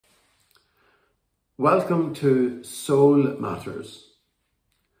Welcome to Soul Matters.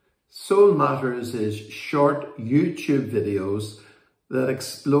 Soul Matters is short YouTube videos that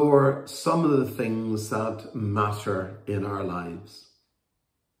explore some of the things that matter in our lives.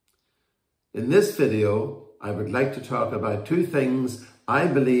 In this video, I would like to talk about two things I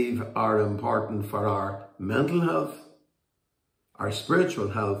believe are important for our mental health, our spiritual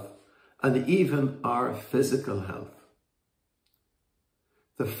health, and even our physical health.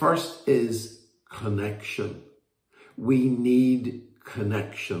 The first is connection. We need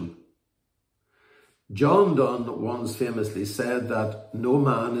connection. John Donne once famously said that no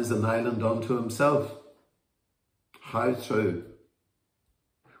man is an island unto himself. How true.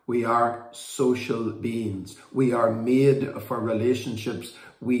 We are social beings. We are made for relationships.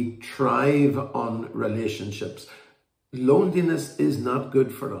 We thrive on relationships. Loneliness is not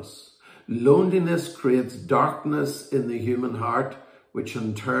good for us. Loneliness creates darkness in the human heart, which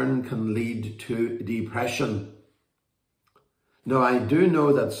in turn can lead to depression. Now, I do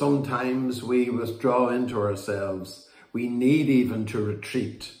know that sometimes we withdraw into ourselves. We need even to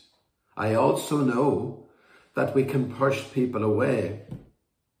retreat. I also know that we can push people away.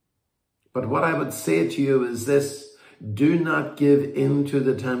 But what I would say to you is this: do not give in to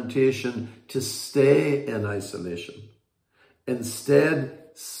the temptation to stay in isolation.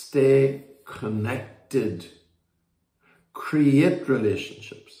 Instead, stay connected. Create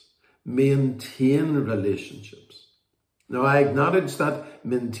relationships. Maintain relationships. Now, I acknowledge that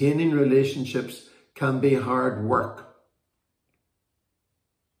maintaining relationships can be hard work,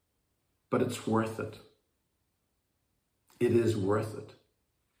 but it's worth it. It is worth it.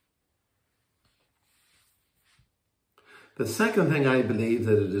 The second thing I believe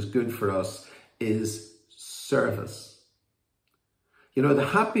that it is good for us is service. You know, the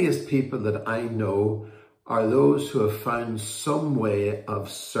happiest people that I know are those who have found some way of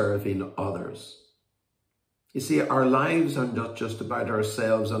serving others. You see, our lives are not just about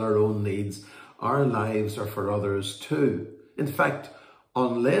ourselves and our own needs. Our lives are for others too. In fact,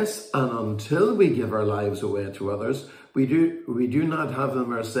 unless and until we give our lives away to others, we do not have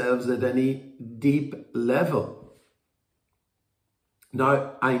them ourselves at any deep level.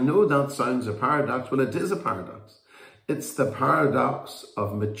 Now, I know that sounds a paradox. Well, it is a paradox. It's the paradox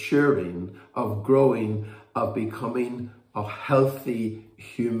of maturing, of growing, of becoming a healthy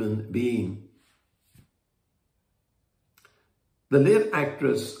human being. The late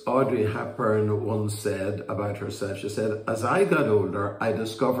actress Audrey Hepburn once said about herself, she said, "As I got older, I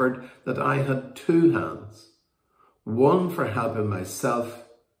discovered that I had two hands, one for helping myself,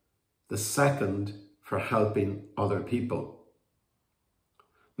 the second for helping other people."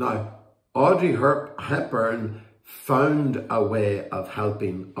 Now, Audrey Hepburn found a way of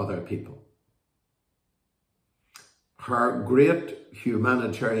helping other people. Her great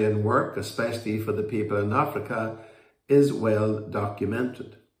humanitarian work, especially for the people in Africa, is well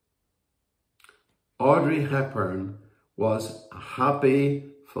documented. Audrey Hepburn was a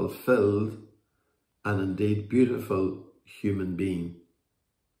happy, fulfilled, and indeed beautiful human being.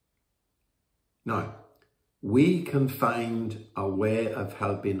 Now, we can find a way of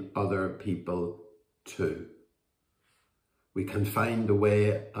helping other people too. We can find a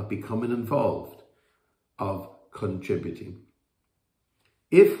way of becoming involved, of contributing.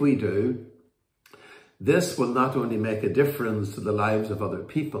 If we do, this will not only make a difference to the lives of other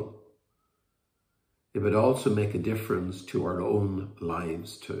people, it would also make a difference to our own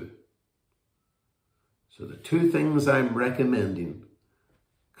lives too. So the two things I'm recommending: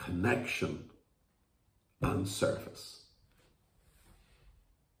 connection and service.